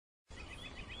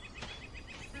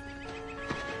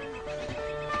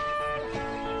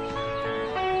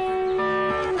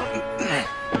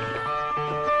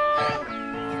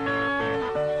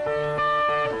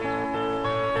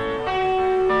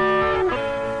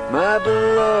My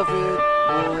beloved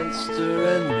monster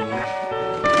and me.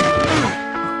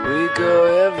 We go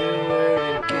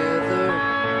everywhere together,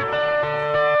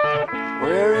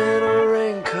 wearing a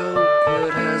raincoat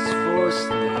that has 4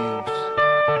 sleeves.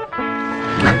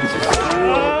 Gets us through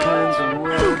all kinds of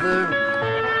weather.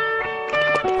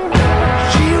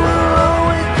 She will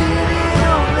always be the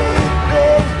only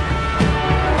thing.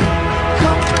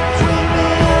 Comes between me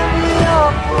and the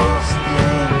awful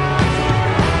sting.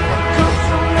 Comes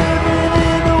from living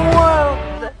in a world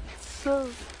that's so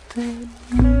thin.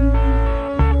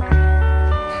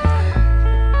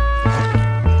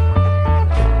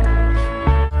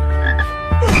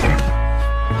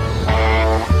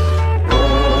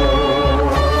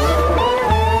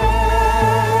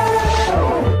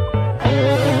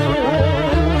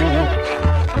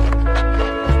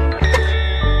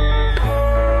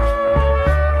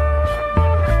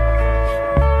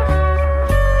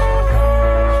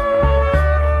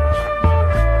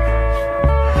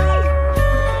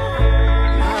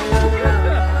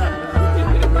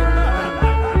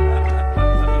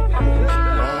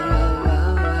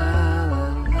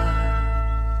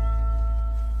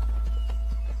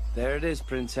 There it is,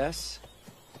 Princess.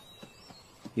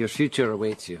 Your future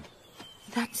awaits you.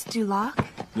 That's Duloc?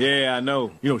 Yeah, I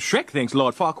know. You know, Shrek thinks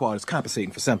Lord Farquaad is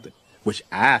compensating for something, which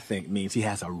I think means he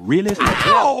has a really...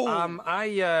 Ow!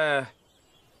 I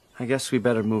guess we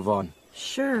better move on.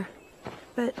 Sure.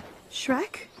 But,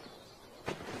 Shrek?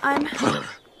 I'm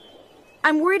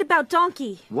worried about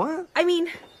Donkey. What? I mean,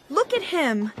 look at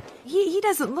him. He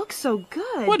doesn't look so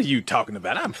good. What are you talking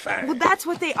about? I'm fine. Well, that's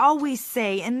what they always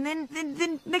say, and then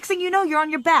next thing you know, you're on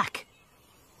your back.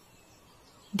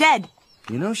 Dead.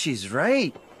 You know, she's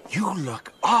right. You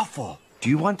look awful. Do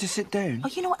you want to sit down? Oh,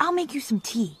 you know what? I'll make you some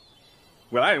tea.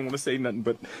 Well, I didn't want to say nothing,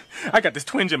 but I got this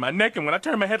twinge in my neck, and when I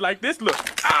turn my head like this, look.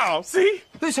 Ow, see?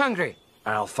 Who's hungry?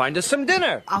 I'll find us some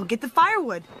dinner. I'll get the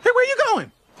firewood. Hey, where you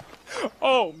going?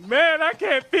 Oh, man, I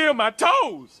can't feel my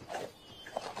toes.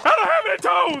 I don't have any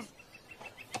toes.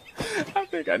 I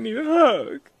think I need a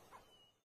hug.